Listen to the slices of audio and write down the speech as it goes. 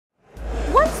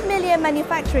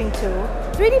manufacturing tool,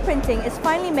 3D printing is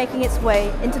finally making its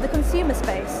way into the consumer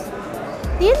space.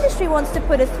 The industry wants to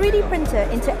put a 3D printer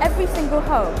into every single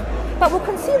home, but will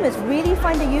consumers really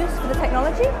find a use for the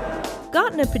technology?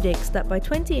 Gartner predicts that by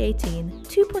 2018,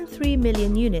 2.3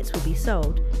 million units will be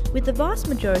sold, with the vast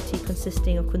majority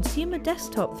consisting of consumer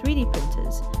desktop 3D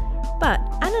printers. But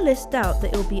analysts doubt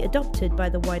that it will be adopted by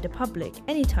the wider public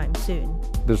anytime soon.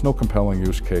 There's no compelling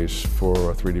use case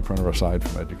for a 3D printer aside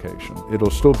from education.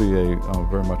 It'll still be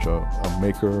very much a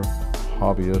maker,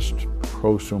 hobbyist,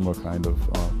 prosumer kind of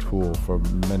tool for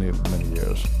many, many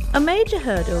years. A major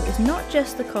hurdle is not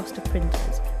just the cost of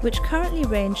printers, which currently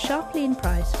range sharply in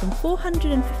price from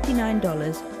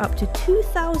 $459 up to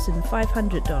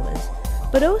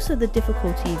 $2,500, but also the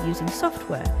difficulty of using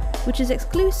software, which is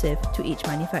exclusive to each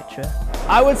manufacturer.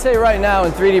 I would say right now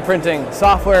in 3D printing,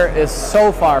 software is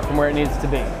so far from where it needs to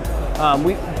be.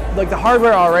 The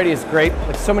hardware already is great.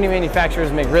 Like, so many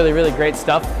manufacturers make really, really great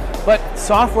stuff. But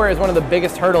software is one of the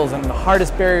biggest hurdles and the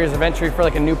hardest barriers of entry for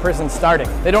a new person starting.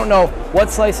 They don't know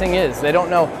what slicing is, they don't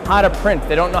know how to print,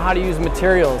 they don't know how to use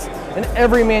materials, and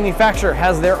every manufacturer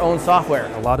has their own software.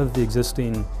 A lot of the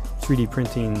existing 3D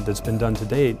printing that's been done to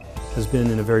date has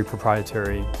been in a very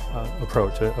proprietary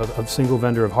approach, a single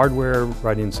vendor of hardware,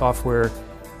 writing software,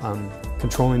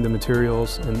 controlling the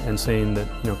materials, and saying that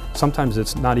sometimes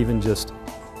it's not even just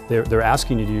they're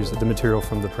asking you to use the material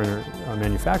from the printer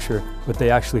manufacturer, but they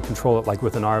actually control it like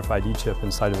with an RFID chip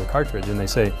inside of the cartridge, and they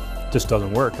say, this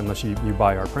doesn't work unless you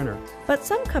buy our printer. But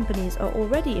some companies are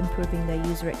already improving their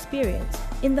user experience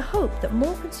in the hope that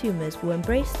more consumers will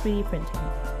embrace 3D printing.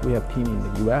 We have team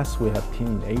in the US, we have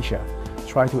team in Asia,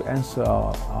 try to answer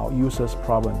our users'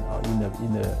 problem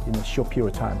in a short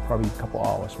period of time, probably a couple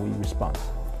hours we respond.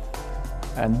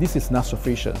 And this is not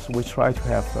sufficient, so we try to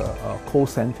have a call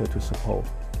center to support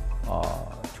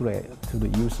to the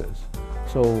users.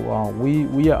 So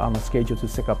we are on a schedule to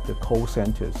set up the call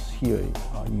centers here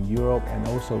in Europe and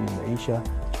also in Asia,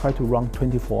 try to run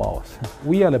 24 hours.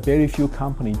 We are the very few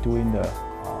company doing the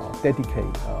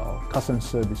dedicated customer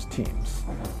service teams,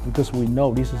 because we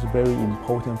know this is very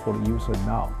important for the user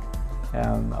now.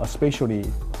 And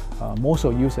especially most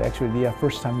of users actually they are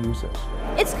first-time users.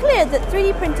 It's clear that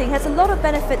 3D printing has a lot of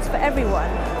benefits for everyone,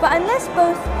 but unless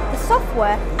both the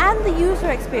software and the user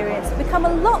experience become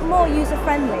a lot more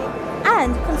user-friendly,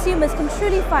 and consumers can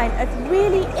truly find a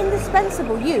really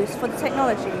indispensable use for the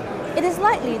technology, it is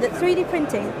likely that 3D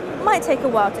printing might take a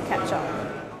while to catch on.